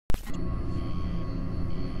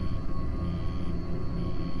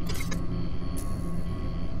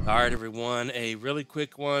All right, everyone. A really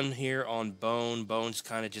quick one here on Bone. Bone's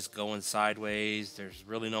kind of just going sideways. There's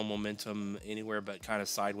really no momentum anywhere but kind of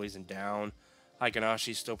sideways and down.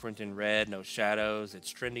 Heikanashi's still printing red, no shadows. It's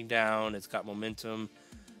trending down. It's got momentum.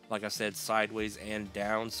 Like I said, sideways and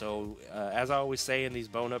down. So, as I always say in these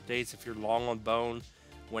Bone updates, if you're long on Bone,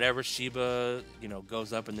 whenever Shiba,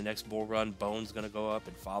 goes up in the next bull run, Bone's gonna go up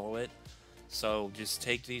and follow it. So just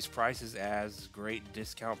take these prices as great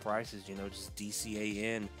discount prices, just DCA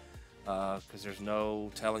in, because there's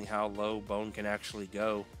no telling how low Bone can actually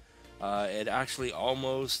go. It actually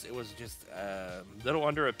it was just a little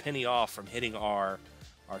under a penny off from hitting our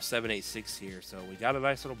 786 here. So we got a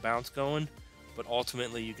nice little bounce going, but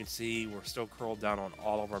ultimately you can see we're still curled down on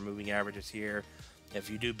all of our moving averages here. If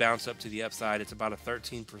you do bounce up to the upside, it's about a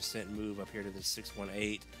 13% move up here to the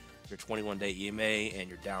 618, your 21-day EMA, and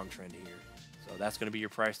your downtrend here. So that's going to be your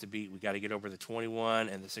price to beat. We got to get over the 21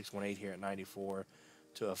 and the 618 here at 94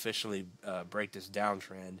 to officially break this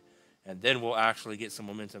downtrend, and then we'll actually get some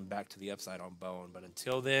momentum back to the upside on Bone. But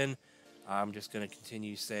until then, I'm just going to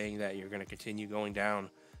continue saying that you're going to continue going down.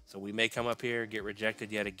 So we may come up here, get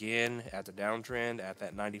rejected yet again at the downtrend at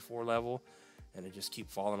that 94 level, and it just keep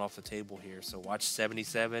falling off the table here. So watch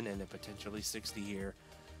 77 and then potentially 60 here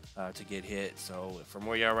to get hit. So from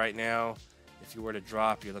where you are right now, if you were to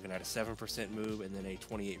drop, you're looking at a 7% move and then a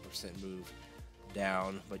 28% move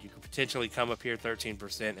down. But you could potentially come up here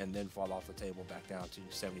 13% and then fall off the table back down to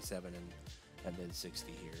 77 and then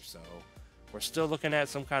 60 here. So we're still looking at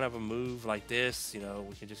some kind of a move like this.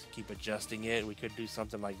 We can just keep adjusting it. We could do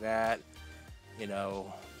something like that.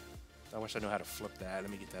 I wish I knew how to flip that.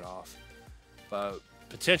 Let me get that off. But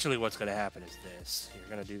potentially what's going to happen is this. You're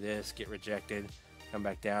going to do this, get rejected, come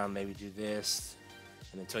back down, maybe do this.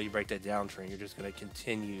 And until you break that downtrend, you're just going to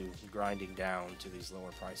continue grinding down to these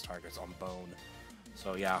lower price targets on Bone.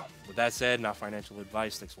 So yeah, with that said, not financial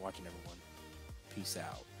advice. Thanks for watching, everyone. Peace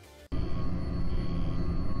out.